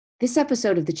This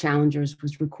episode of The Challengers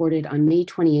was recorded on May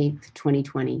 28th,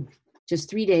 2020, just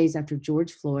 3 days after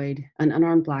George Floyd, an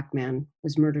unarmed Black man,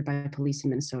 was murdered by police in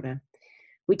Minnesota.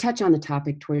 We touch on the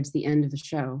topic towards the end of the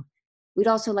show. We'd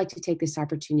also like to take this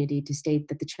opportunity to state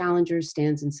that The Challengers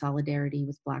stands in solidarity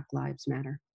with Black Lives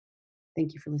Matter.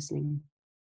 Thank you for listening.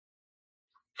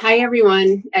 Hi,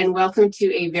 everyone, and welcome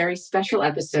to a very special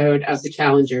episode of The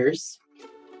Challengers.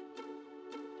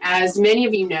 As many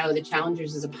of you know, The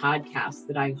Challengers is a podcast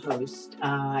that I host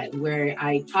where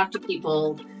I talk to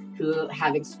people who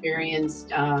have experienced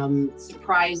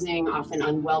surprising, often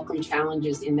unwelcome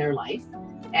challenges in their life,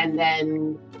 and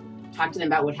then talk to them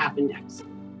about what happened next.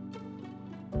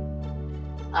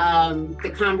 The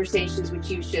conversations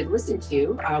which you should listen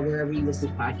to, wherever you listen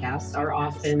to podcasts, are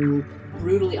often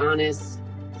brutally honest,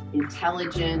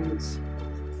 intelligent,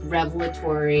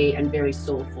 revelatory, and very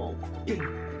soulful.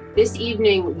 This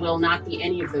evening will not be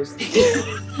any of those things.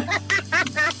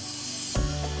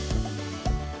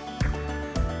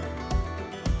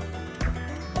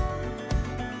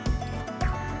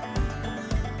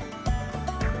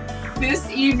 This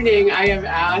evening, I have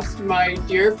asked my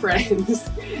dear friends,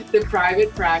 the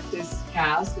Private Practice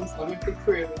cast and some of the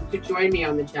crew, to join me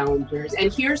on The Challengers.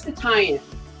 And here's the tie-in.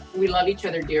 We love each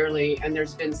other dearly, and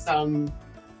there's been some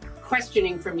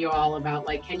questioning from you all about,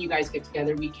 like, can you guys get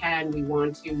together? We can, we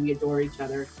want to, we adore each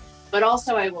other. But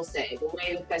also, I will say, the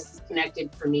way that this is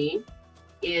connected for me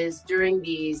is during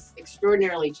these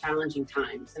extraordinarily challenging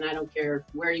times. And I don't care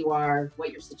where you are,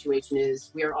 what your situation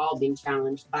is, we are all being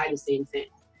challenged by the same thing.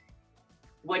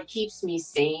 What keeps me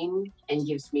sane and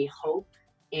gives me hope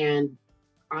and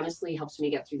honestly helps me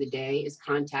get through the day is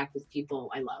contact with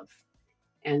people I love.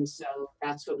 And so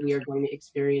that's what we are going to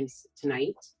experience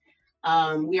tonight.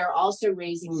 We are also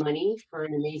raising money for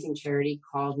an amazing charity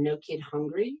called No Kid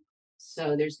Hungry.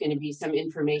 So there's going to be some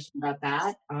information about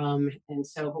that. And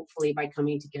so hopefully by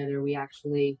coming together, we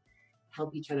actually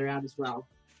help each other out as well.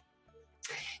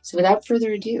 So without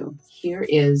further ado, here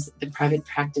is the Private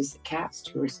Practice cast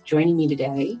who is joining me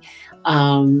today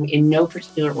in no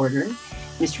particular order.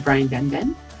 Mr. Brian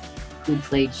Benben, who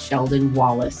played Sheldon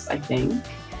Wallace, I think.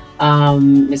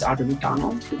 Ms. Audra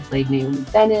McDonald, who played Naomi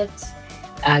Bennett.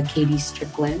 Katie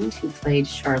Strickland, who played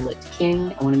Charlotte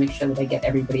King. I want to make sure that I get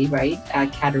everybody right.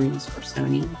 Katerina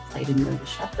Scorsoni, who played Amelia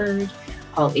Shepard.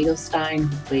 Paul Edelstein,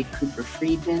 who played Cooper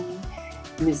Friedman.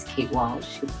 Ms. Kate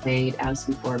Walsh, who played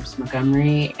Allison Forbes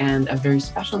Montgomery. And a very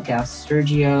special guest,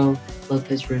 Sergio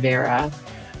Lopez Rivera,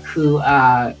 who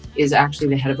is actually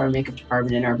the head of our makeup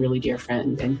department and our really dear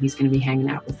friend. And he's going to be hanging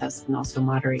out with us and also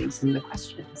moderating some of the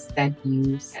questions that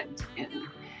you sent in.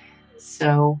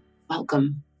 So,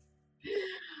 welcome.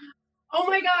 Oh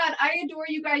my God, I adore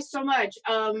you guys so much.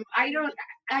 I feel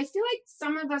like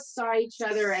some of us saw each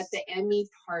other at the Emmy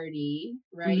party,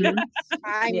 right? Mm-hmm.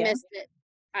 I missed it.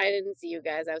 I didn't see you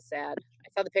guys. I was sad. I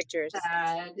saw the pictures.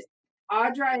 Sad.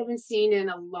 Audra, I haven't seen in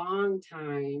a long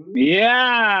time.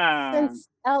 Yeah.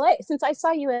 Since I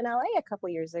saw you in LA a couple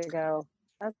years ago.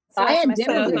 I had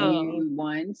dinner with you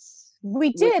once.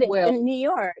 We did in New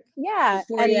York. Yeah.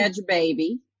 Before you had your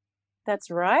baby.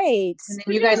 That's right. And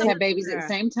then you guys had babies at the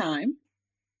same time.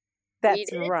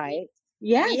 That's right.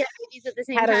 Yeah. We had babies at the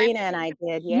same Katerina time. and I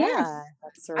did. Yeah. Yes.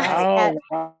 That's right.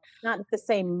 Oh, Not at the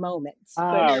same moment.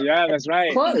 oh yeah, that's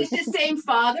right. Is it the same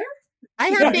father? I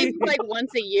have babies like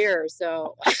once a year,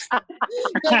 so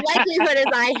the likelihood is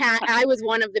I was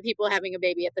one of the people having a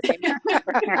baby at the same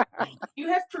time. You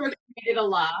have procreated a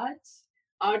lot.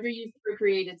 Audra, you've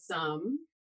procreated some.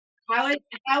 How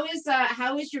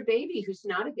is your baby who's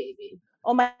not a baby?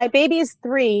 Oh, my baby is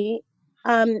 3,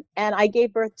 and I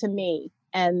gave birth to me,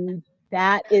 and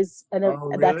that is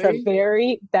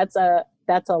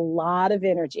that's a lot of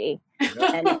energy.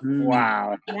 And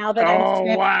Wow. now that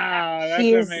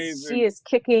That's amazing. she is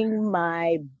kicking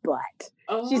my butt.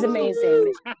 Oh. She's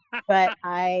amazing. But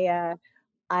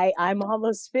I'm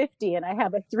almost 50 and I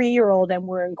have a 3-year-old and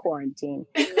we're in quarantine.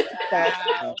 So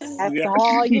that's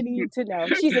all you need to know.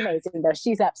 She's amazing though.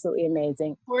 She's absolutely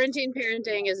amazing. Quarantine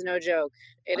parenting is no joke.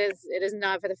 It is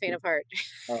not for the faint of heart.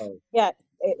 Oh. Yeah.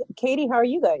 Katie, how are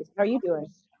you guys? How are you doing?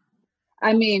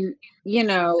 I mean, he's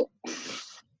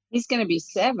going to be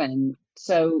 7.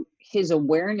 So his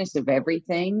awareness of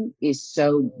everything is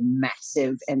so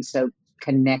massive and so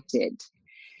connected.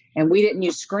 And we didn't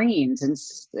use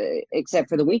screens except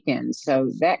for the weekends. So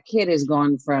that kid has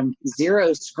gone from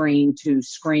 0 screen to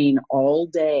screen all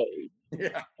day.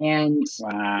 Yeah. And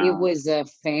Wow. it was a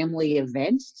family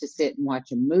event to sit and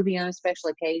watch a movie on a special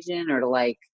occasion or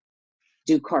to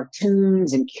do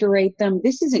cartoons and curate them.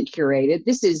 This isn't curated.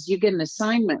 This is, you get an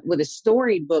assignment with a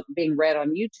storybook being read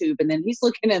on YouTube, and then he's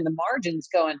looking in the margins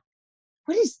going,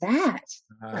 what is that?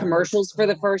 Uh, Commercials for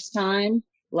the first time.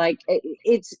 Like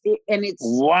it's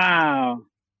wow.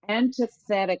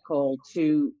 antithetical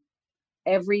to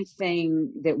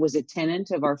everything that was a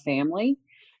tenet of our family.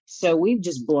 So we've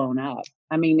just blown up.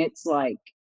 I mean, it's like,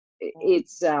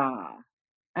 it's,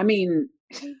 I mean,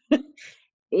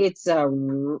 it's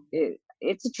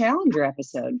it's a Challenger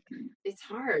episode. It's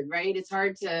hard, right? It's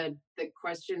hard the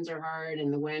questions are hard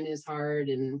and the when is hard.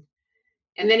 And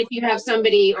then if you have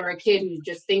somebody or a kid who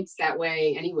just thinks that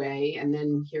way anyway, and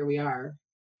then here we are.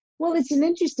 Well, it's an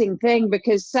interesting thing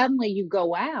because suddenly you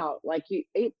go out, like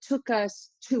it took us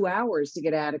 2 hours to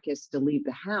get Atticus to leave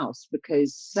the house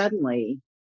because suddenly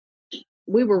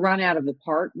we were run out of the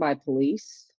park by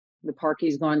police. The park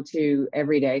he's gone to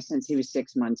every day since he was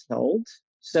 6 months old.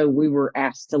 So we were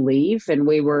asked to leave, and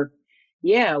we were,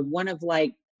 one of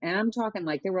like, and I'm talking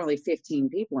like there were only 15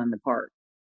 people in the park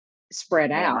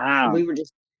spread out. Wow. We were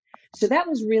just, so that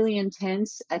was really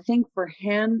intense. I think for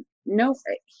him, no,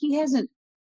 he hasn't.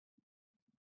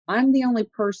 I'm the only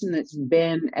person that's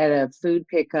been at a food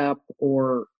pickup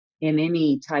or in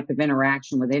any type of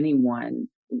interaction with anyone.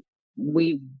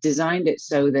 We designed it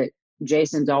so that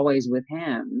Jason's always with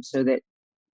him, so that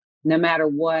no matter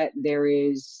what, there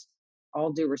is,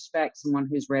 all due respect, someone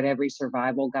who's read every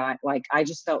survival guide. Like, I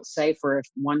just felt safer if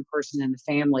one person in the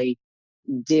family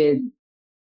did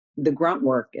the grunt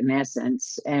work in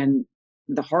essence, and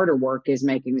the harder work is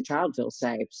making the child feel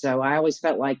safe. So I always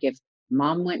felt like if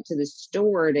mom went to the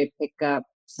store to pick up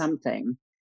something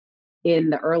in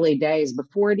the early days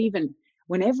before it even,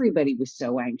 when everybody was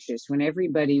so anxious, when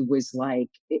everybody was like,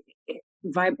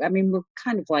 I mean, we're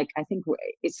kind of like, I think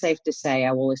it's safe to say,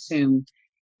 I will assume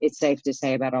it's safe to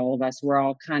say about all of us, we're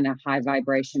all kind of high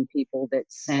vibration people that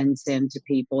sends into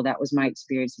people. That was my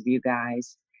experience of you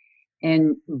guys.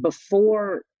 And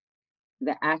before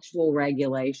the actual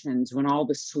regulations, when all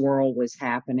the swirl was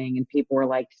happening and people were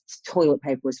like, toilet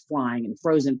paper was flying and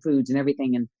frozen foods and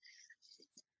everything. And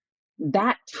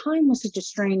that time was such a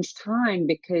strange time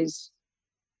because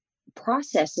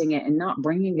processing it and not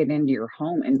bringing it into your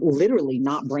home, and literally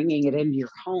not bringing it into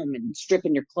your home, and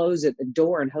stripping your clothes at the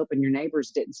door and hoping your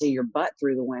neighbors didn't see your butt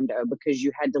through the window because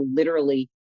you had to literally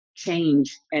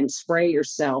change and spray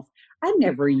yourself. I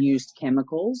never used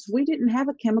chemicals. We didn't have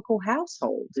a chemical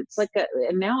household. It's like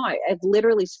and now I've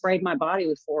literally sprayed my body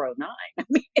with 409. I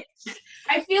mean,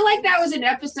 I feel like that was an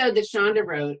episode that Shonda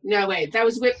wrote. No, wait, that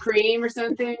was whipped cream or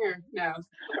something, or no?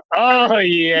 Oh,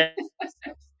 yeah.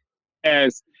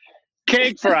 Yes.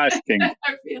 Cake frosting. I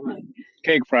feel like.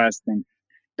 Cake frosting.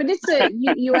 but it's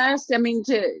you asked, I mean,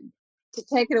 to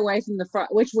take it away from the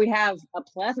front, which we have a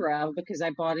plethora of because I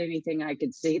bought anything I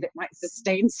could see that might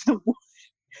sustain someone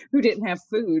who didn't have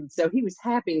food. So he was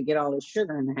happy to get all this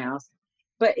sugar in the house.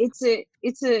 But it's a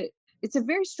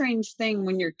very strange thing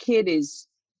when your kid is,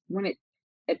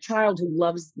 a child who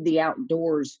loves the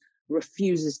outdoors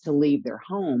refuses to leave their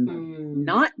home,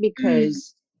 not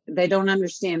because they don't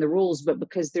understand the rules, but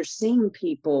because they're seeing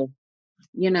people,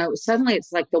 suddenly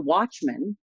it's like the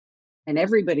Watchmen, and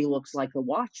everybody looks like the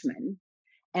Watchmen,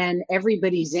 and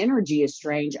everybody's energy is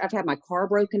strange. I've had my car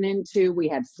broken into, we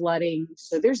had flooding.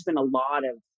 So there's been a lot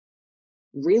of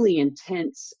really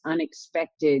intense,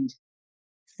 unexpected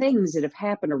things that have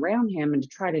happened around him, and to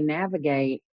try to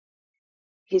navigate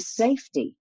his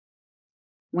safety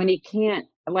when he can't,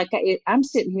 like I'm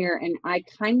sitting here and I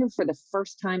kind of, for the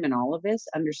first time in all of this,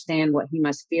 understand what he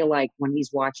must feel like when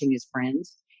he's watching his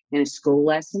friends in a school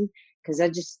lesson. Cause I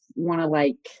just want to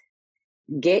like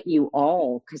get you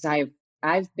all, because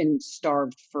I've been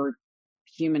starved for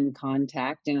human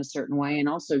contact in a certain way, and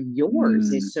also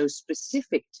yours is so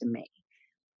specific to me,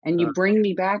 and you bring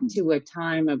me back to a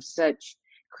time of such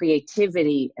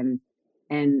creativity and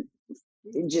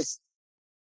just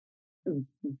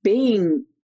being,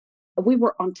 we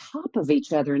were on top of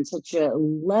each other in such a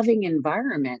loving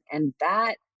environment. And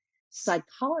that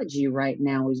psychology right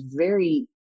now is very,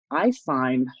 I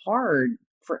find, hard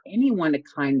for anyone to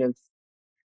kind of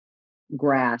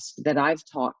grasp that I've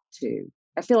talked to.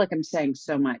 I feel like I'm saying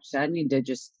so much, so I need to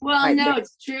just. Well, no,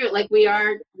 it's true. Like we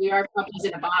are puppies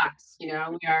in a box, we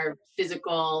are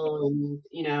physical,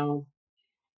 and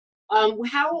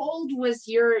how old was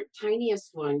your tiniest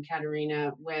one,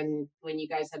 Katerina, when you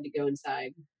guys had to go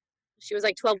inside? She was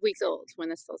like 12 weeks old when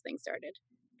this whole thing started.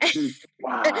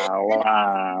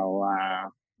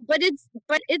 Wow. But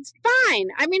it's fine.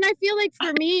 I mean, I feel like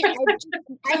for me, I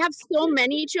have so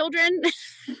many children that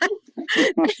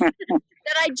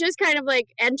I just kind of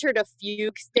like entered a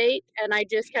fugue state, and I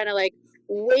just kind of like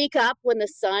wake up when the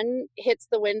sun hits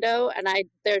the window, and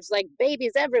there's like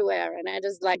babies everywhere, and I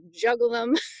just like juggle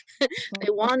them. They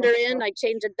wander in, I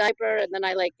change a diaper, and then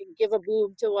I like give a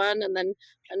boob to one, and then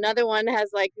another one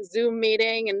has like Zoom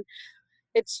meeting, and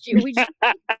if you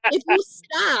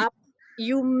stop,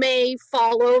 you may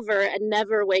fall over and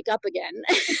never wake up again.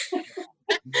 So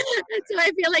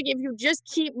I feel like if you just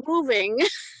keep moving,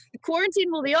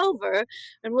 quarantine will be over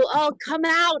and we'll all come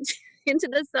out into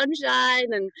the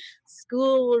sunshine and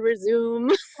school will resume.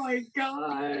 Oh my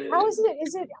God. How is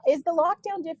it? Is the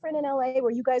lockdown different in LA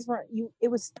where you guys weren't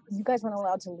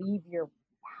allowed to leave your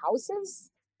houses?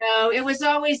 No, it was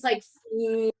always like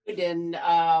food and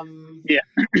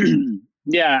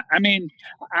Yeah, I mean,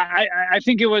 I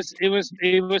think it was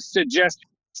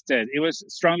suggested. It was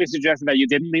strongly suggested that you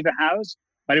didn't leave the house,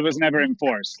 but it was never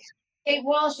enforced. Hey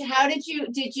Walsh, how did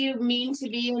you mean to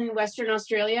be in Western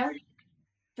Australia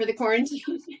for the quarantine?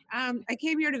 I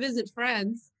came here to visit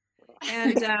friends,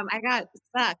 and I got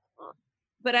stuck.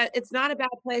 But it's not a bad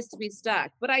place to be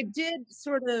stuck. But I did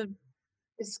sort of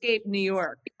escape New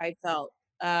York, I felt.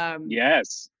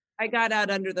 Yes. I got out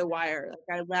under the wire.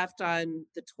 Like I left on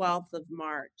the 12th of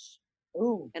March.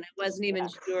 Ooh. And I wasn't even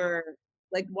sure.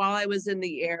 Like while I was in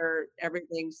the air,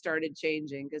 everything started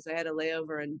changing because I had a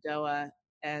layover in Doha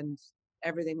and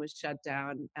everything was shut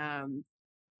down.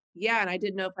 Yeah, and I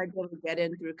didn't know if I'd be able to get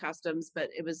in through customs,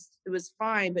 but it was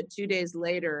fine. But 2 days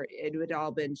later, it had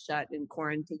all been shut and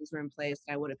quarantines were in place.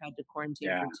 I would have had to quarantine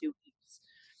for 2 weeks,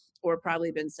 or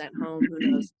probably been sent home. Who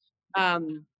knows?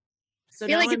 So I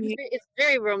feel now like I'm here. it's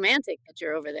very romantic that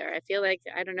you're over there. I feel like,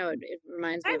 I don't know, it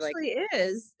reminds me of like, Actually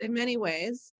is in many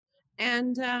ways,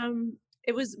 and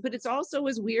but it's also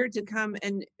was weird to come,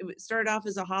 and it started off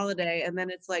as a holiday, and then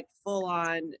it's like full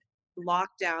on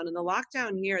lockdown. And the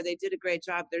lockdown here, they did a great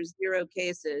job. There's 0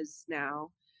 cases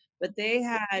now, but they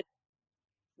had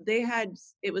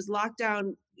it was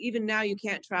lockdown. Even now you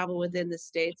can't travel within the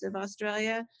states of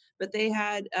Australia, but they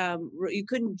had you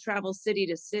couldn't travel city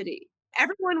to city.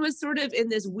 Everyone was sort of in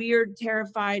this weird,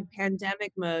 terrified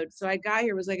pandemic mode. So I got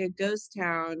here, it was like a ghost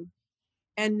town,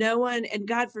 and no one, and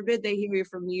God forbid they hear you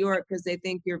from New York because they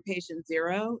think you're patient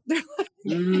zero. Like,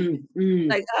 they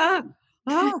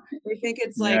think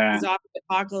it's like zombie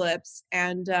apocalypse.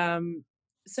 And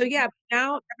so yeah,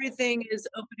 now everything is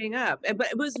opening up. But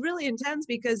it was really intense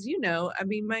because, I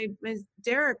mean, my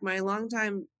Derek, my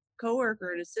longtime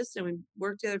coworker and assistant, we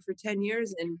worked together for 10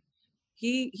 years, and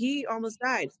he almost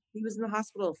died. He was in the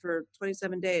hospital for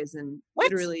 27 days and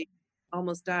literally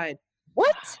almost died.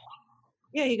 What?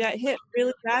 Yeah, he got hit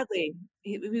really badly.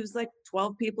 He was like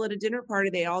 12 people at a dinner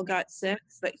party. They all got sick,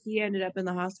 but he ended up in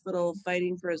the hospital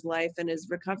fighting for his life and is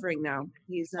recovering now.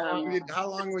 He's how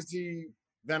long was he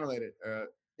ventilated?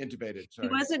 Intubated? Sorry.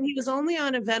 He was only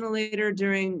on a ventilator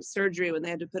during surgery when they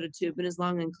had to put a tube in his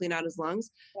lung and clean out his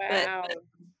lungs. Wow. But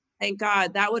thank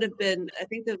God, that would have been, I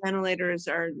think the ventilators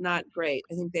are not great.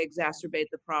 I think they exacerbate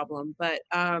the problem. But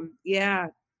yeah,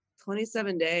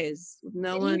 27 days with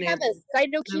no one. Did you have a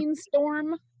cytokine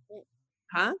storm?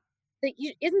 Huh?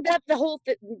 Isn't that the whole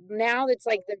thing now? It's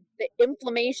like the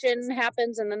inflammation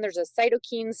happens and then there's a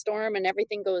cytokine storm and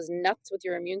everything goes nuts with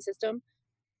your immune system.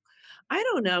 I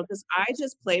don't know, because I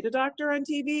just played a doctor on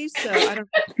TV, so I don't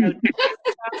know.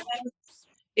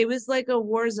 It was like a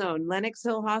war zone, Lenox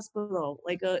Hill Hospital.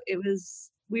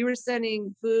 We were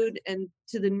sending food and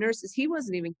to the nurses. He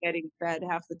wasn't even getting fed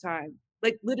half the time.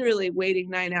 Like literally waiting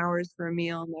 9 hours for a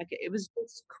meal. Like it was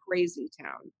just crazy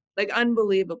town. Like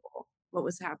unbelievable what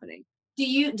was happening. Do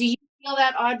you feel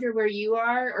that, Audra, where you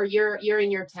are, or you're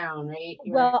in your town, right?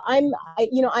 Well, I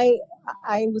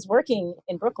was working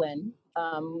in Brooklyn.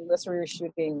 That's where we were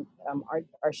shooting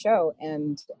our show,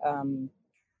 and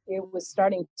it was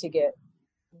starting to get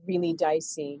really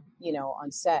dicey,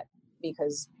 on set,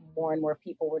 because more and more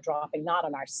people were dropping, not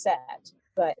on our set,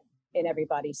 but in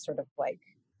everybody's sort of like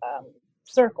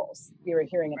circles. We were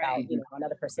hearing about,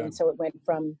 another person. Yeah. So it went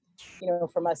from,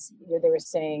 from us, they were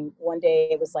saying one day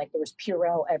it was like there was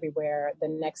Purell everywhere. The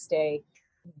next day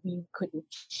we couldn't,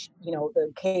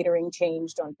 the catering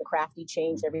changed, on the Crafty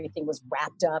changed, everything was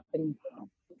wrapped up, and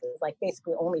like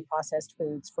basically only processed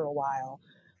foods for a while,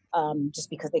 just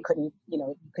because they couldn't,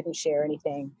 you couldn't share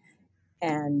anything.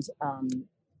 And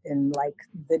like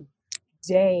the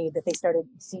day that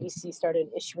CDC started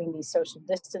issuing these social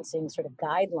distancing sort of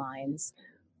guidelines,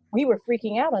 we were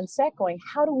freaking out on set going,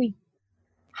 how do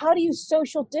you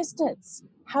social distance?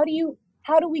 How do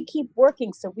we keep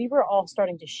working? So we were all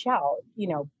starting to shout,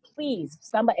 please,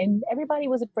 somebody, and everybody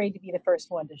was afraid to be the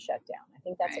first one to shut down. I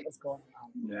think that's what was going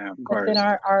on. Yeah, of course. But then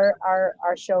our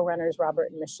showrunners, Robert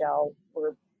and Michelle,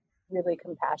 were really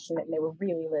compassionate, and they were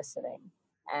really listening.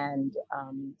 And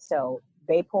so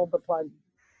they pulled the plug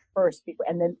first,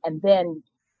 and then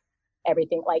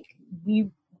everything, like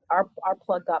our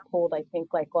plug got pulled, I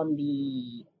think, like on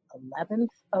the 11th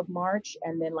of March,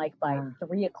 and then like by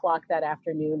 3:00 that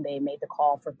afternoon they made the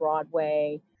call for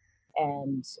Broadway,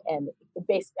 and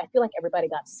basically I feel like everybody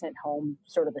got sent home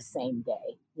sort of the same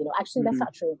day. Actually that's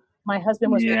not true. My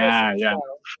husband was rehearsing a show.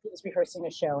 He was rehearsing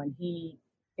a show, and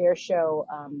their show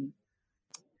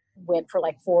went for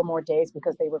like 4 more days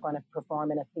because they were going to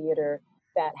perform in a theater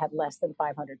that had less than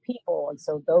 500 people. And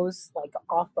so those like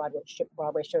off-Broadway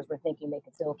shows were thinking they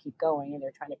could still keep going, and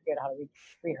they're trying to figure out how to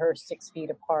rehearse 6 feet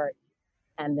apart.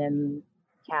 And then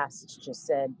casts just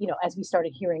said, as we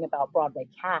started hearing about Broadway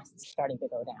casts starting to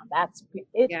go down,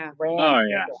 ran.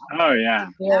 Oh yeah.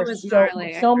 That was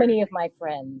so many of my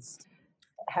friends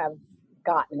have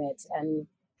gotten it, and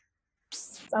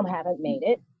some haven't made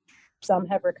it. Some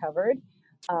have recovered.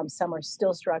 Some are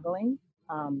still struggling.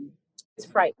 It's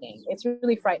frightening. It's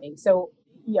really frightening. So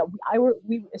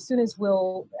we as soon as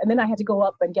Will, and then I had to go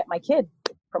up and get my kid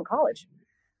from college.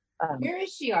 Where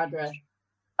is she, Audra?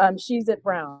 She's at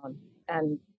Brown,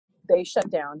 and they shut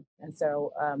down, and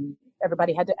so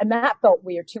everybody had to, and that felt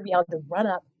weird too. We had to run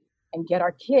up and get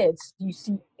our kids. You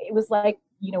see, it was like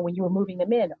when you were moving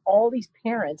them in, all these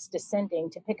parents descending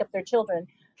to pick up their children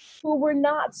who were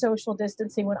not social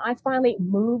distancing. When I finally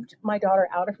moved my daughter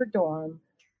out of her dorm,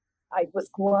 I was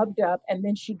gloved up, and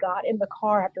then she got in the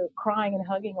car after crying and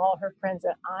hugging all her friends,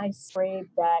 and I sprayed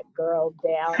that girl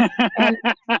down. And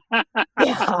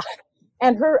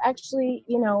and her actually,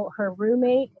 her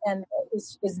roommate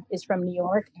is from New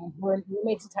York, and her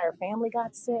roommate's entire family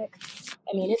got sick.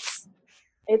 I mean,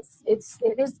 it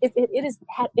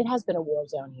has been a war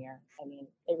zone here. I mean,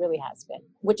 it really has been,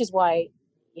 which is why,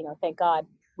 thank God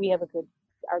we have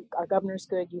our governor's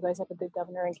good. You guys have a good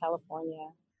governor in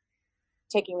California,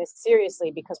 taking this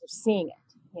seriously, because we're seeing it.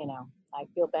 I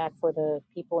feel bad for the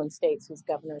people in states whose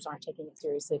governors aren't taking it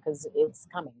seriously, because it's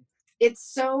coming. It's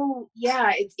so,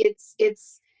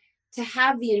 it's to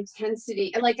have the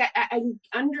intensity, like I'm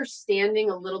understanding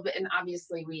a little bit, and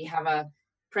obviously we have a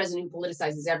president who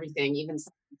politicizes everything, even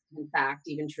fact,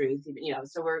 even truth, even,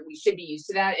 so we should be used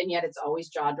to that, and yet it's always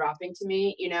jaw-dropping to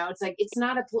me. It's like, it's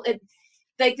not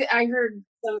like I heard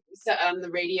on the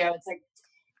radio, it's like,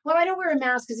 well, I don't wear a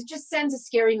mask because it just sends a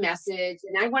scary message,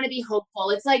 and I want to be hopeful.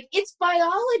 It's like, it's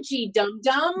biology,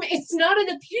 dum-dum. It's not an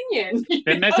opinion.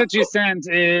 The message you sent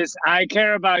is, I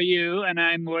care about you, and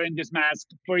I'm wearing this mask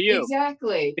for you.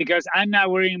 Exactly. Because I'm not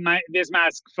wearing this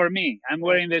mask for me. I'm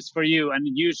wearing this for you, and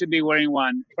you should be wearing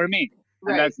one for me.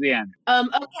 And that's the end.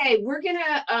 Okay, we're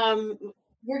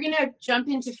gonna jump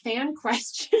into fan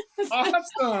questions.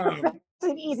 Awesome.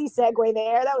 That's an easy segue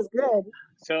there. That was good.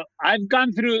 So I've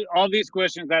gone through all these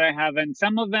questions that I have, and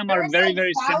some of them are very,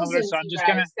 very similar. So I'm just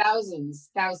gonna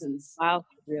thousands. Wow,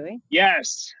 really?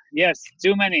 Yes,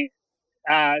 too many.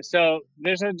 So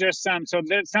there's just some. So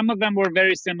some of them were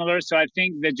very similar. So I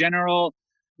think the general,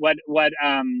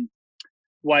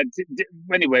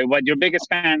 anyway, what your biggest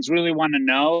fans really want to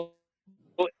know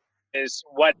is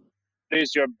what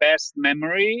is your best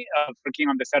memory of working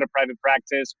on the set of Private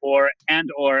Practice, or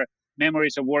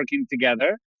memories of working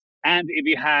together. And if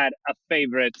you had a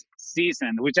favorite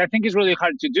season, which I think is really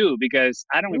hard to do because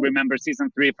I don't remember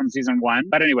season 3 from season 1.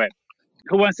 But anyway,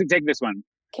 who wants to take this one?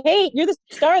 Kate, you're the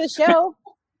star of the show.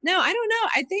 No, I don't know.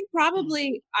 I think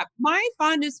probably my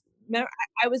fondest memory,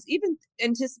 I was even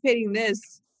anticipating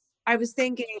this. I was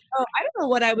thinking, I don't know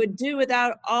what I would do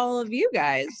without all of you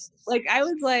guys. Like, I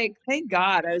was like, thank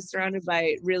God I was surrounded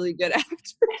by really good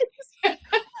actors.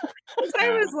 I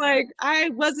was like, I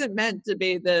wasn't meant to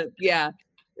be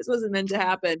this wasn't meant to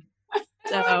happen.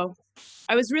 So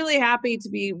I was really happy to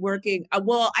be working.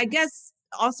 Well, I guess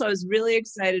also I was really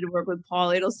excited to work with Paul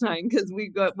Edelstein because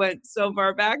we went so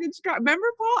far back in Chicago. Remember,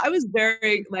 Paul? I was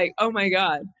very like, oh my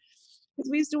God. Because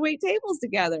we used to wait tables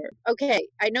together. Okay,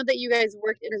 I know that you guys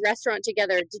worked in a restaurant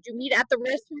together. Did you meet at the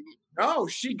restaurant? No,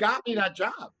 she got me that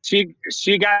job. She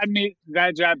got me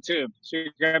that job too. She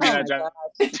got me that job.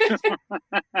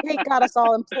 Kate got us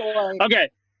all employed. Okay.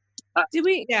 Did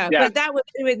we? Yeah, but that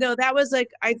was like,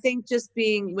 I think just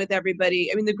being with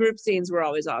everybody. I mean, the group scenes were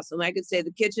always awesome. I could say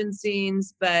the kitchen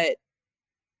scenes, but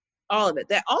all of it.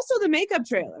 That also the makeup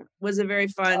trailer was a very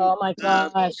fun. Oh my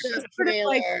gosh!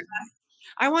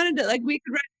 I wanted to we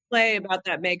could write a play about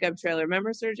that makeup trailer.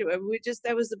 Remember, Sergio?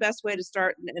 That was the best way to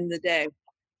start and end the day.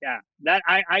 Yeah, that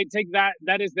I take that.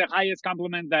 That is the highest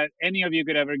compliment that any of you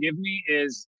could ever give me,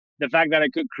 is the fact that I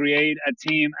could create a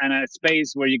team and a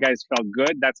space where you guys felt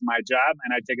good. That's my job,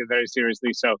 and I take it very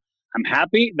seriously. So I'm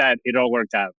happy that it all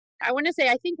worked out. I want to say,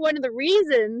 I think one of the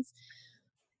reasons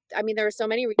I mean, there are so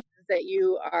many reasons that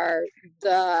you are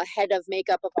the head of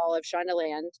makeup of all of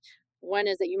Shondaland. One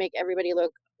is that you make everybody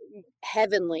look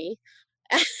heavenly.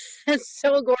 It's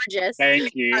so gorgeous.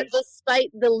 Thank you.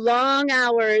 Despite the long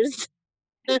hours.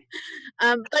 But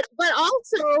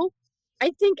also,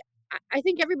 I think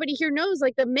everybody here knows,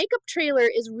 like, the makeup trailer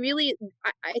is really,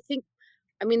 I think,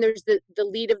 I mean, there's the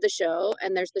lead of the show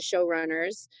and there's the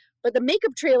showrunners, but the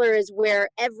makeup trailer is where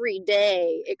every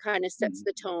day it kind of sets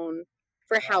the tone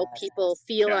for how people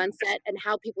feel on set and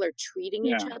how people are treating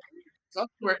each other. It's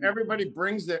where everybody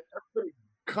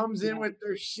comes in with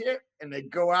their shit and they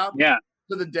go out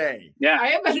for the day. Yeah. I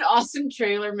have an awesome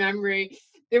trailer memory.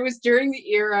 There was during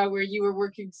the era where you were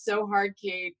working so hard,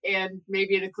 Kate, and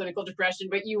maybe in a clinical depression,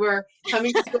 but you were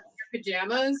coming to school in your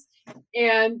pajamas.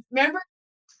 And remember,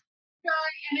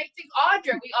 and I think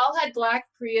Audra, we all had black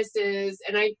Priuses,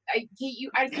 and I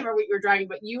can't remember what you were driving,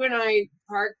 but you and I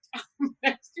parked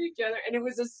next to each other, and it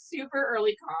was a super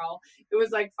early call. It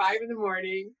was like 5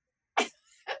 a.m.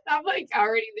 I'm like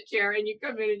already in the chair, and you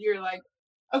come in and you're like,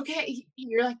 okay,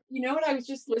 you're like, you know what? I was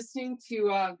just listening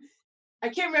to, I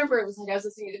can't remember. It was like I was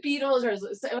listening to the Beatles, or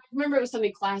I remember it was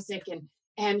something classic,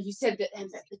 and you said that, and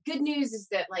the good news is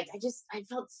that, like, I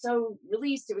felt so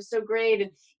released. It was so great. And,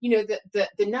 you know,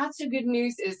 the not so good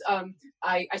news is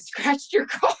I scratched your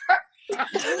car.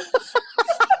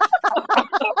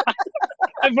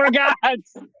 I forgot.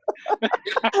 Years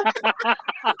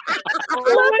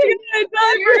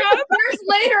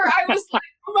later, I was like,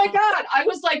 oh my God, I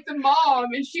was like the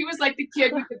mom, and she was like the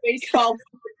kid with the baseball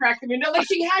crack the window. Like,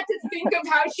 she had to think of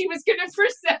how she was going to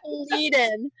present. Lead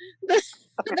in. And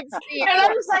I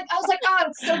was like, oh,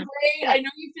 it's so great. I know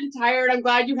you've been tired. I'm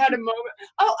glad you had a moment.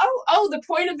 Oh, the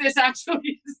point of this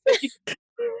actually is that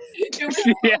it was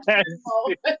yes.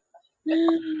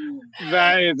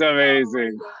 That is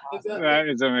amazing. That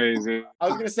is amazing. I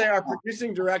was going to say our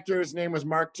producing director's name was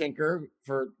Mark Tinker,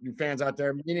 for you fans out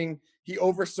there, meaning he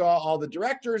oversaw all the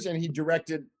directors and he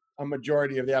directed a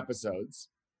majority of the episodes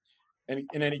in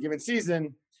any given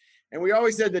season. And we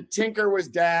always said that Tinker was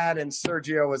dad and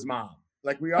Sergio was mom.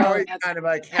 Like, we always kind of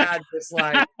like had this,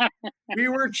 like, we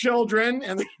were children,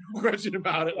 and there's no question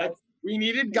about it. Like, we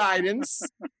needed guidance,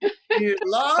 we needed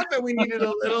love, and we needed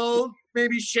a little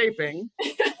maybe shaping.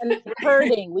 And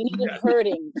herding. We needed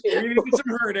herding too. We needed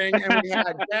some herding, and we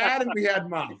had dad and we had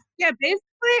mom. Yeah, basically,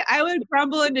 I would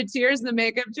crumble into tears in the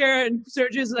makeup chair, and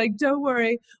Sergio's like, "Don't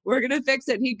worry, we're gonna fix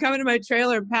it." He'd come into my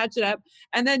trailer and patch it up,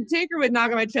 and then Tinker would knock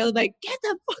on my trailer like, "Get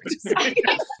the fuck to side."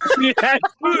 Yes.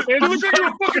 It was like you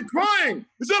were fucking crying.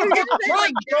 Is that a fucking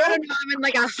crying? Like, God, I'm in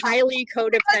like a highly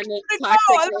codependent I'm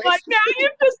toxic like, now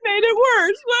you've just made it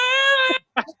worse.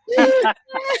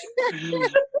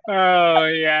 Oh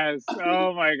yes.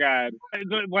 Oh my God.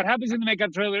 What happens in the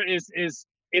makeup trailer is it's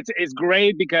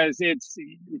great because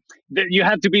you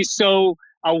have to be so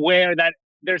aware that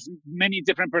there's many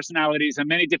different personalities and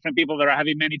many different people that are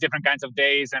having many different kinds of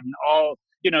days and all,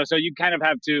 you know, so you kind of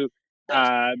have to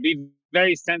be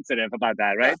very sensitive about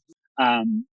that, right?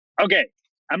 Okay,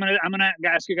 I'm gonna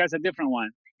ask you guys a different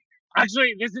one.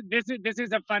 Actually, this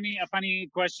is a funny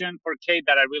question for Kate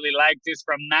that I really liked. Is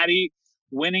from Maddie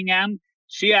Winningham.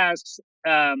 She asks,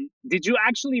 did you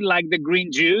actually like the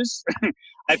green juice?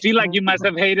 I feel like you must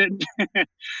have hated.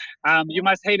 You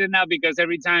must hate it now because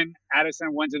every time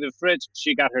Addison went to the fridge,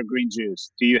 she got her green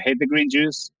juice. Do you hate the green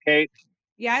juice, Kate?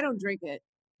 Yeah, I don't drink it.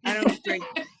 I don't drink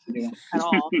it at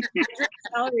all. I drink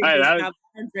celery All right, juice, I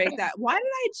don't drink that. Why did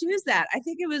I choose that? I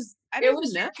think it was. It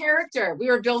was your character. We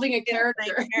were building a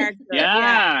character.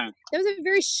 Yeah. That was a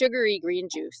very sugary green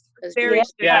juice. It was Very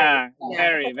Yeah, Yeah.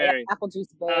 very, very. Apple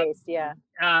juice based, yeah.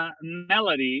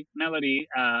 Melody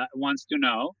wants to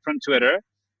know from Twitter,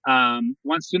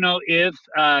 wants to know if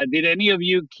did any of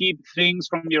you keep things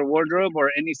from your wardrobe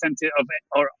or any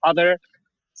or other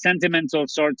sentimental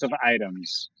sorts of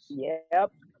items?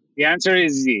 Yep. The answer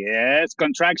is yes.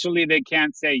 Contractually, they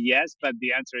can't say yes, but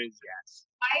the answer is yes.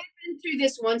 I've been through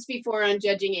this once before on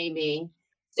Judging Amy.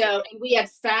 So, and we had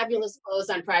fabulous clothes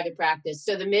on Private Practice.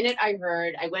 So the minute I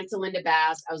heard, I went to Linda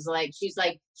Bass. I was like,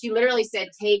 she literally said,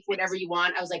 take whatever you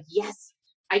want. I was like, yes.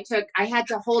 I had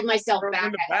to hold myself back.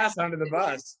 Linda Bass under the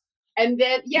bus. And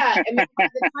then, and then by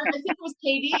the time, I think it was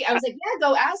KD, I was like, yeah,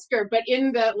 go ask her. But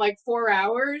in the 4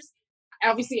 hours,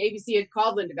 obviously ABC had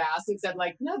called Linda Bass and said,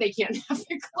 like, no, they can't have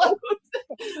the clothes.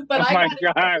 But I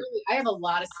have a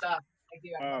lot of stuff. I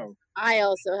do. Oh. I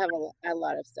also have a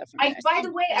lot of stuff. By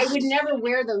the way, I would never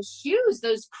wear those shoes,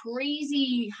 those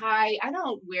crazy high. I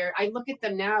look at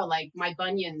them now, like my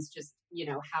bunions just,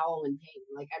 howl in pain.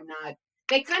 Like, I'm not,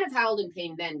 They kind of howled in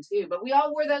pain then too, but we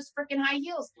all wore those freaking high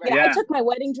heels. Yeah, Yeah. I took my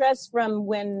wedding dress from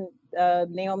when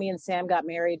Naomi and Sam got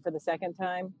married for the second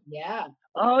time. Yeah.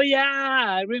 Oh yeah,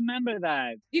 I remember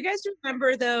that. You guys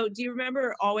remember though? Do you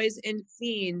remember always in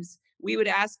scenes we would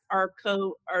ask our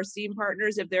scene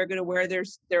partners if they're going to wear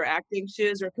their acting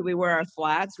shoes or could we wear our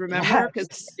flats? Remember, because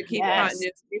to keep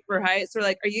continuity for heights, we're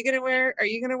like, are you gonna wear?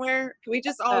 Can we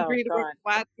just all agree to wear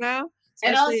flats now?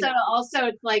 And Especially- also,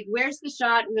 it's like, where's the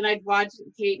shot? And then I'd watch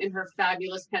Kate in her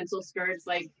fabulous pencil skirts,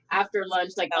 like after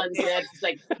lunch, like unzipped,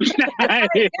 like yeah,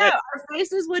 our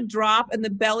faces would drop and the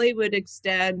belly would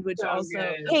extend, which also.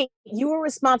 good. Hey, you were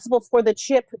responsible for the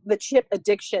chip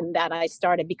addiction that I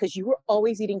started because you were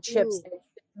always eating chips. Ooh. And it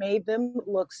made them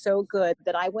look so good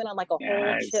that I went on like a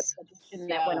whole chip Yes. addiction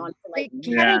that went on for like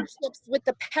The Yeah. kettle chips with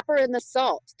the pepper and the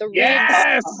salt. The red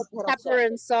Yes. pepper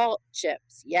and salt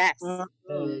chips. Yes.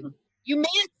 Mm. You made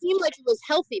it seem like it was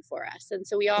healthy for us. And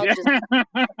so we all Yeah. just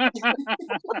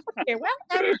You're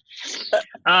welcome.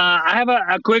 I have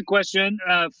a quick question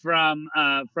from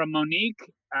Monique,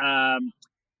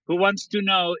 who wants to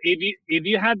know if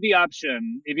you had the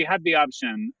option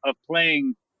of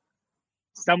playing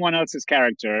someone else's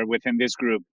character within this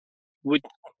group, would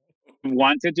you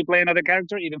wanted to play another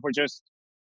character even for just,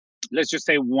 let's just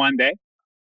say, one day?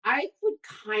 I would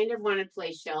kind of want to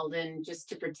play Sheldon just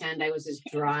to pretend I was as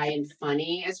dry and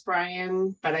funny as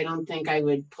Brian, but I don't think I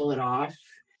would pull it off.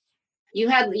 You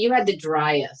had the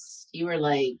driest. You were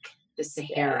like the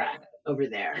Sahara over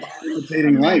there.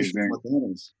 Imitating life. That's what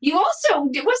that is. You also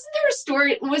wasn't there a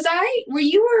story?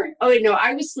 Oh no,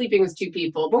 I was sleeping with two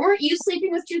people, but weren't you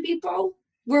sleeping with two people?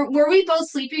 Were we both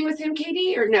sleeping with him,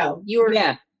 Katie, or no? You were.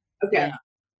 Yeah. Okay.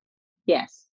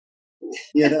 Yes.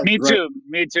 Yeah, that's Me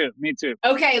right. too.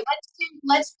 Okay.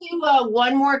 Let's do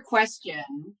one more question.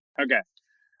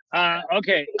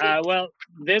 Okay. Well,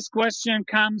 this question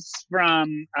comes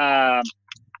from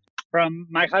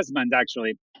my husband,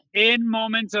 actually. In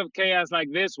moments of chaos like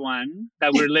this one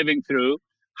that we're living through,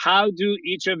 how do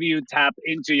each of you tap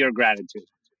into your gratitude?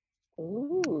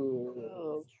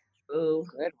 Ooh, Ooh.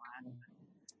 good one.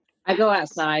 I go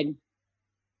outside.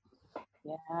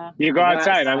 Yeah. You go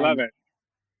outside. I love it.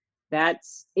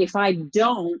 That's, if I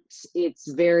don't,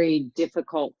 it's very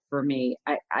difficult for me.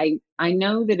 I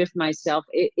know that if myself,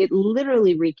 it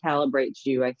literally recalibrates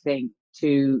you, I think,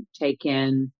 to take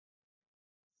in,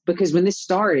 because when this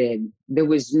started, there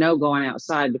was no going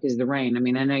outside because of the rain. I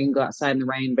mean, I know you can go outside in the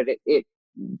rain, but it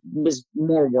was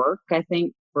more work, I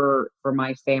think, for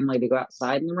my family to go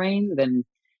outside in the rain than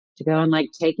to go and like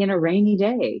take in a rainy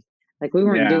day. Like we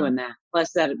weren't doing that.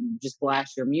 Plus that just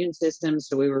blasts your immune system.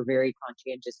 So we were very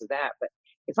conscientious of that. But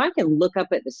if I can look up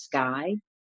at the sky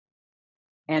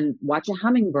and watch a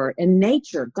hummingbird and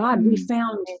nature, God, we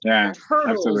found turtles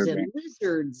absolutely. and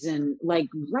lizards and like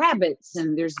rabbits.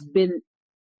 And there's been,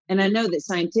 and I know that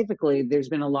scientifically there's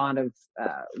been a lot of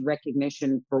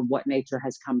recognition for what nature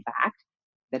has come back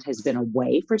that has been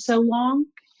away for so long.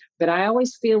 But I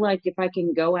always feel like if I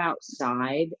can go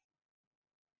outside,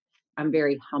 I'm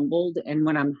very humbled. And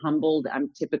when I'm humbled, I'm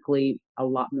typically a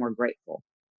lot more grateful.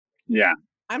 Yeah.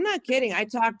 I'm not kidding. I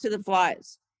talk to the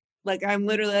flies. Like I'm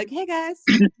literally like, hey guys,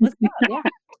 let's go. Yeah.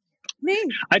 Me.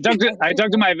 I talk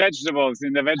to my vegetables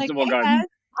in the vegetable hey, garden.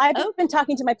 guys. I've been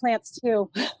talking to my plants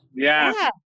too. Yeah.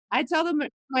 I tell them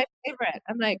my favorite.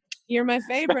 I'm like, you're my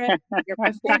favorite. You're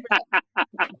my favorite.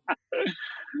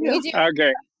 we do.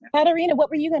 Okay. Katarina, what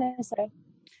were you going to say?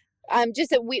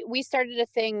 Just that we started a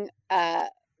thing,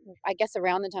 I guess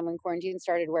around the time when quarantine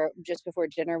started, where just before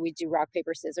dinner we do rock,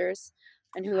 paper, scissors,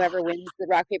 and whoever wins the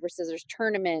rock, paper, scissors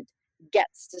tournament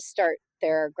gets to start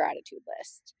their gratitude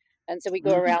list. And so we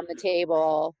go around the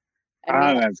table and we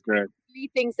have That's great. 3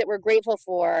 things that we're grateful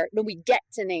for. No, we get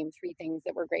to name 3 things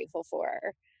that we're grateful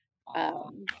for.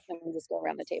 And we just go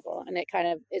around the table, and it kind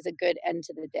of is a good end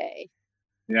to the day.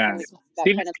 Yeah.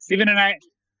 Stephen and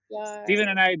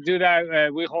I do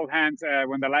that. We hold hands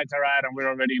when the lights are out and we're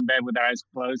already in bed with our eyes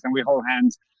closed, and we hold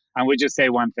hands and we just say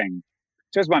one thing,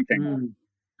 just one thing.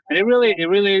 And it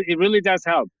really does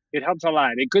help. It helps a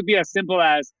lot. It could be as simple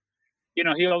as,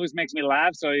 he always makes me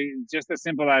laugh. So just as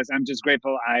simple as, I'm just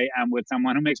grateful I am with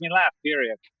someone who makes me laugh,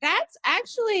 period. It's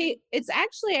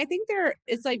actually, I think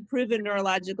it's like proven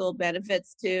neurological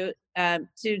benefits to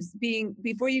being,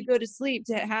 before you go to sleep,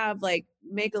 to have like,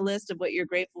 make a list of what you're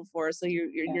grateful for. So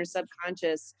your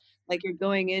subconscious, like you're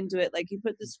going into it, like you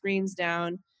put the screens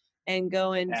down and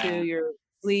go into your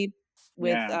sleep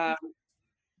with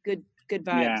good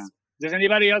vibes. Yeah. Does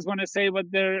anybody else want to say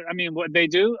what they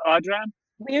do, Audra?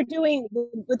 We're doing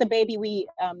with the baby. We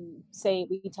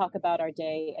talk about our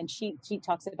day, and she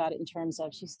talks about it in terms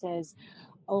of, she says,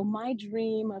 Oh, my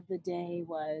dream of the day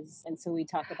was, and so we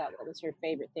talk about what was her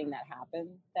favorite thing that happened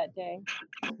that day.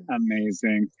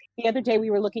 Amazing. The other day we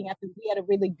had a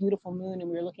really beautiful moon and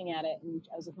we were looking at it, and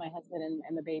I was with my husband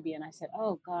and the baby, and I said,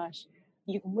 oh gosh,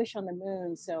 you can wish on the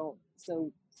moon. So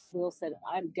Will said,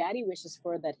 Daddy wishes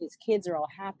for that his kids are all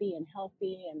happy and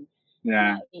healthy and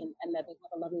Yeah. and that they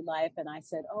have a lovely life. And I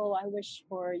said, oh, I wish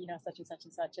for, such and such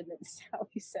and such. And then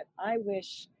Sally said, I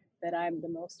wish that I'm the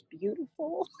most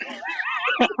beautiful.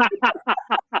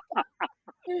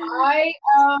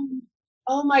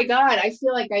 Oh my God, I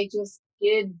feel like I just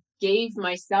gave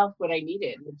myself what I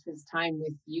needed, which was time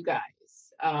with you guys.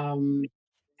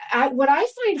 What I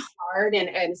find hard,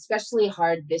 and especially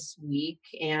hard this week,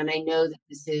 and I know that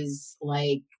this is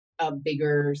like a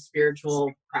bigger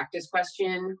spiritual practice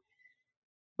question,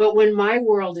 but when my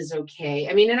world is okay,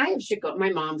 I mean, and I have shit go.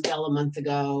 My mom fell a month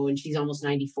ago, and she's almost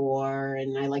 94,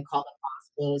 and I like call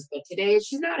it hospice. But today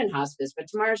she's not in hospice, but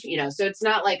tomorrow, so it's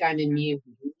not like I'm immune.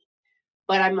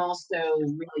 But I'm also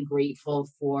really grateful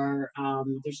for.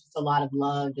 There's just a lot of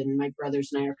love, and my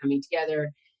brothers and I are coming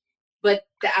together. But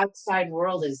the outside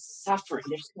world is suffering.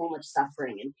 There's so much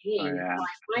suffering and pain. Oh, yeah. So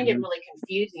I find it really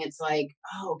confusing. It's like,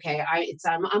 oh, okay,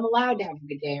 I'm allowed to have a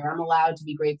good day, or I'm allowed to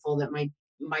be grateful that my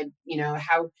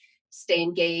how stay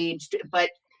engaged. But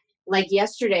like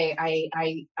yesterday,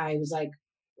 I was like,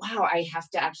 wow, I have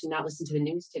to actually not listen to the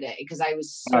news today because I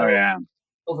was so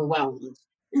overwhelmed.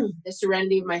 The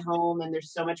serenity of my home, and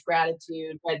there's so much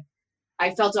gratitude, but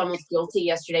I felt almost guilty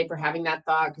yesterday for having that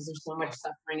thought because there's so much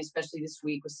suffering, especially this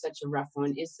week was such a rough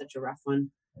one. It's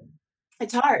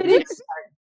hard.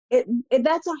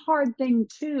 That's a hard thing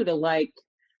too, to like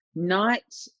not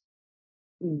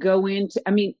go into.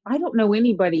 I mean, I don't know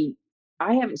anybody.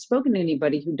 I haven't spoken to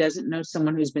anybody who doesn't know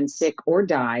someone who's been sick or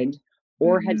died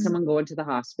or had someone go into the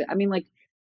hospital. I mean, like,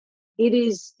 it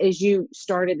is, as you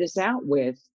started this out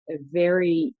with, a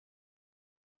very,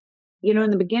 in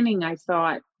the beginning, I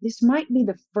thought this might be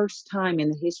the first time in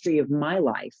the history of my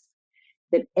life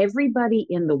that everybody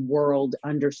in the world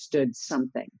understood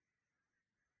something.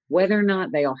 Whether or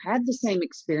not they all had the same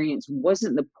experience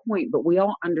wasn't the point, but we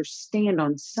all understand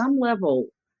on some level,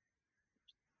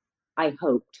 I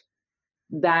hoped,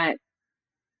 that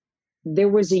there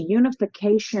was a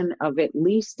unification of at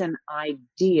least an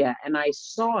idea. And I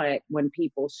saw it when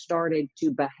people started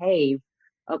to behave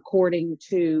according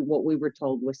to what we were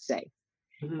told was safe.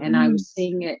 And I was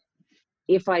seeing it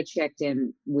if I checked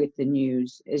in with the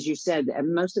news, as you said,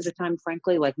 most of the time,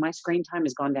 frankly, like my screen time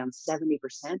has gone down 70%.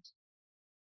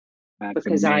 That's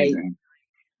because amazing.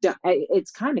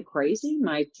 It's kind of crazy.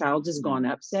 My child has gone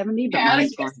up 70, but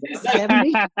mine's gone down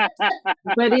 70.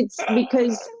 But it's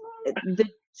because the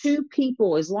two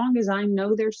people, as long as I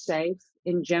know they're safe,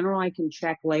 in general, I can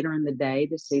check later in the day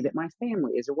to see that my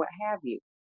family is or what have you.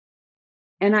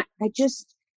 And I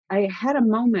had a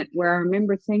moment where I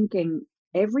remember thinking,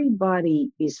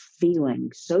 everybody is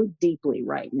feeling so deeply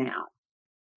right now.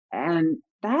 And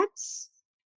that's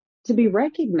to be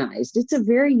recognized. It's a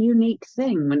very unique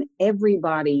thing when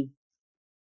everybody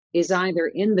is either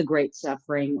in the great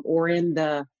suffering or in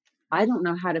the, I don't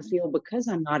know how to feel because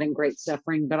I'm not in great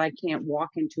suffering, but I can't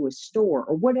walk into a store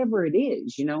or whatever it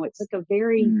is. It's like a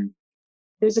very,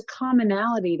 there's a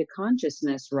commonality to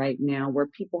consciousness right now where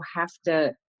people have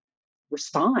to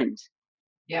respond.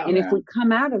 Yeah. And if we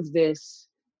come out of this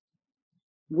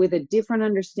with a different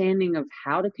understanding of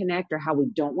how to connect or how we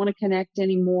don't want to connect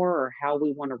anymore or how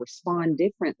we want to respond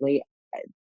differently,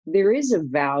 there is a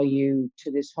value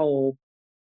to this whole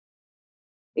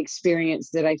experience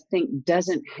that I think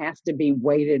doesn't have to be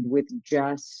weighted with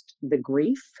just the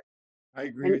grief. I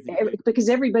agree with you. Because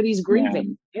everybody's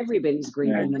grieving. Yeah. Everybody's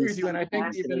grieving. I agree with you. And I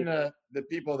think even the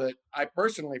people that I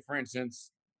personally, for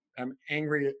instance, I'm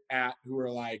angry at, who are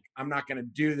like, I'm not going to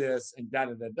do this and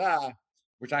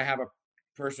which I have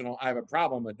a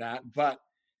problem with that, but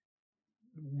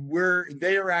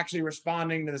they are actually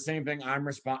responding to the same thing I'm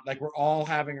like we're all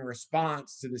having a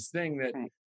response to this thing that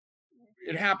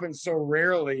it happens so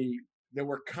rarely that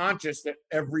we're conscious that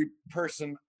every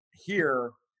person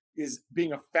here is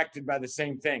being affected by the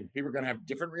same thing. People are going to have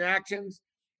different reactions,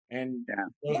 and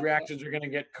those reactions are going to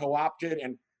get co-opted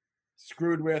and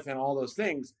screwed with and all those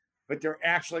things. But there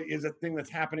actually is a thing that's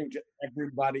happening to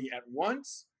everybody at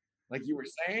once, like you were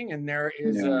saying, and there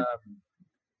is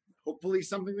hopefully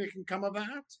something that can come of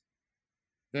that.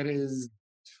 That is.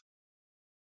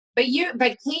 But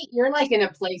Kate, you're like in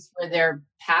a place where they're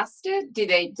past it.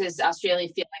 Does Australia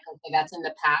feel like, okay, that's in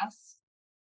the past?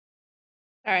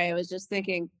 Sorry, I was just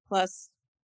thinking, plus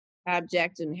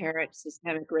abject inherent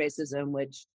systemic racism,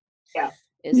 which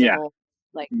is a whole,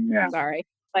 sorry.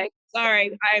 Like,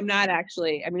 sorry, I am not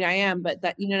actually. I mean, I am, but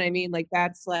that, you know what I mean? Like,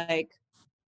 that's like,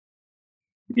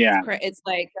 Yeah. it's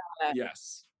like,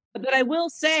 Yes. but I will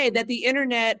say that the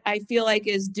internet, I feel like,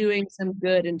 is doing some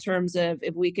good in terms of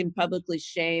if we can publicly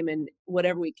shame and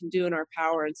whatever we can do in our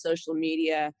power and social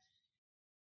media.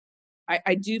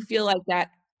 I do feel like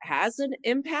that has an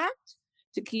impact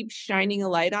to keep shining a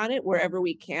light on it wherever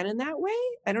we can in that way.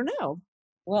 I don't know.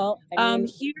 Well, I mean,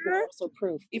 here, also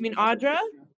proof. you mean Audra?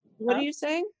 What are you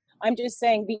saying? I'm just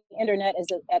saying the internet is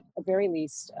at the very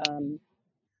least,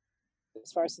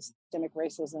 as far as systemic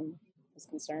racism is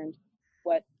concerned,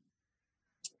 what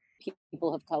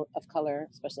people of color,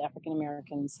 especially African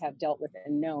Americans, have dealt with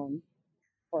and known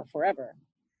for forever.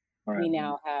 Right. We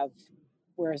now have,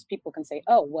 whereas people can say,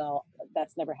 "Oh, well,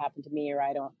 that's never happened to me," or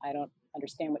 "I don't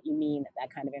understand what you mean,"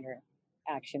 that kind of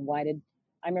interaction.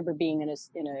 I remember being in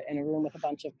a room with a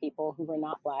bunch of people who were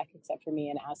not Black except for me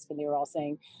and asking, they were all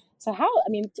saying, "So how, I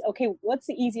mean, okay, what's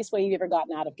the easiest way you've ever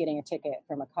gotten out of getting a ticket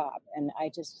from a cop?" And I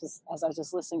just as I was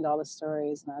just listening to all the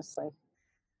stories, and I was like,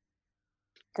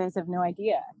 you guys have no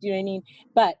idea. Do you know what I mean?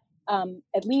 But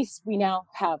at least we now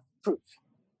have proof.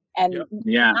 And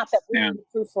not that we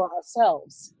need proof for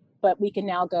ourselves, but we can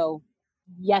now go,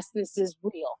 yes, this is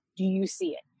real. Do you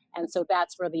see it? And so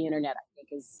that's where the internet, I think,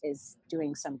 is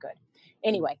doing some good.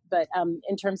 Anyway, but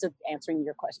in terms of answering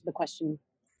your question, the question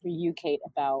for you, Kate,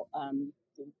 about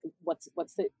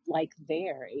what's it like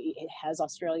there? Has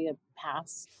Australia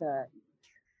passed the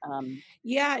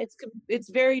yeah, it's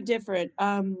very different.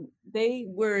 They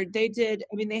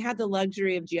had the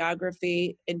luxury of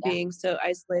geography and being so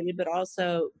isolated, but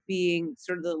also being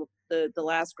sort of the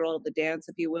last girl at the dance,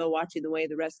 if you will, watching the way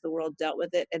the rest of the world dealt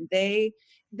with it. And they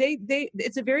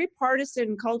it's a very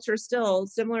partisan culture still,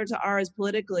 similar to ours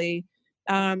politically.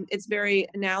 It's very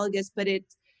analogous, but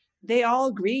they all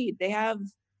agreed. They have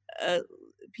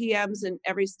PMs in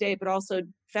every state, but also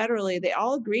federally, they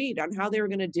all agreed on how they were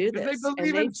going to do this. They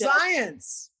believe in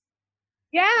science.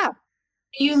 Yeah.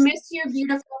 Do you miss your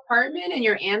beautiful apartment and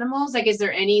your animals? Like, is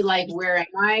there any like, where am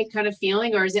I kind of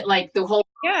feeling, or is it like the whole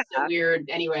weird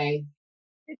anyway?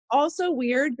 It's also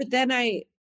weird, but then I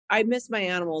miss my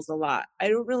animals a lot. I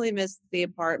don't really miss the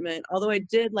apartment, although I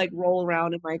did like roll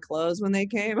around in my clothes when they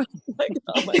came. I was like,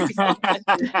 oh my God.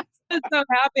 I was so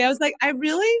happy. I was like, I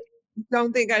really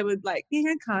don't think I would like being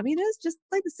a communist, just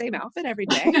like the same outfit every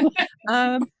day.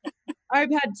 I've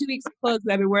had 2 weeks of clothes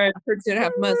that I've been wearing for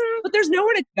 2.5 months, but there's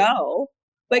nowhere to go.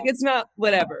 Like, it's not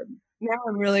whatever. Now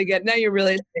I'm really good. Now you're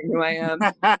really seeing who I am.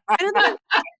 I don't think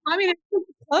I'm communist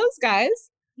clothes, guys.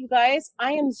 You guys,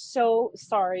 I am so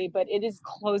sorry, but it is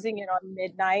closing in on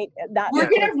midnight. We're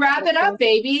gonna wrap it up,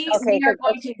 baby. Okay, we are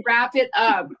going to wrap it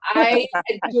up. I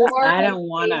adore. I don't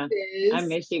wanna. faces. I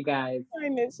miss you guys. I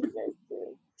miss you guys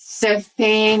too. So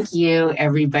thank you,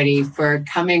 everybody, for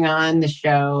coming on the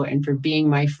show and for being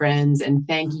my friends. And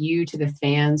thank you to the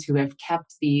fans who have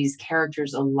kept these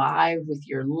characters alive with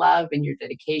your love and your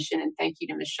dedication. And thank you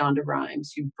to Ms. Shonda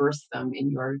Rhimes, who birthed them in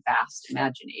your vast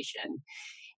imagination.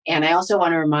 And I also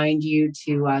want to remind you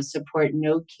to support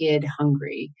No Kid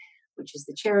Hungry, which is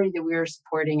the charity that we are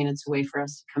supporting. And it's a way for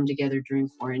us to come together during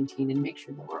quarantine and make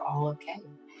sure that we're all okay.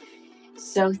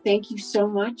 So thank you so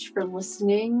much for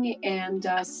listening, and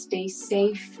stay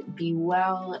safe, be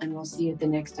well, and we'll see you at the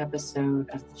next episode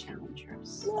of The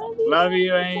Challengers. Love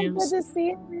you, Ames. So good to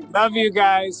see you. Love you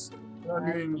guys. Love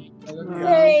you.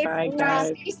 Safe. Bye, guys.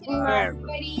 Stay safe,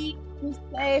 everybody. Be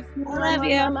safe. Love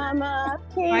you. Mama.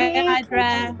 Bye,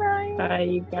 Audra. Bye,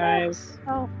 you guys.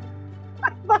 Oh.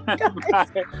 Bye, guys.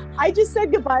 I just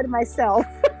said goodbye to myself.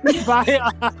 Bye.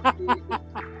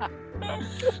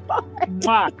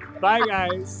 Bye. Bye,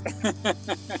 guys.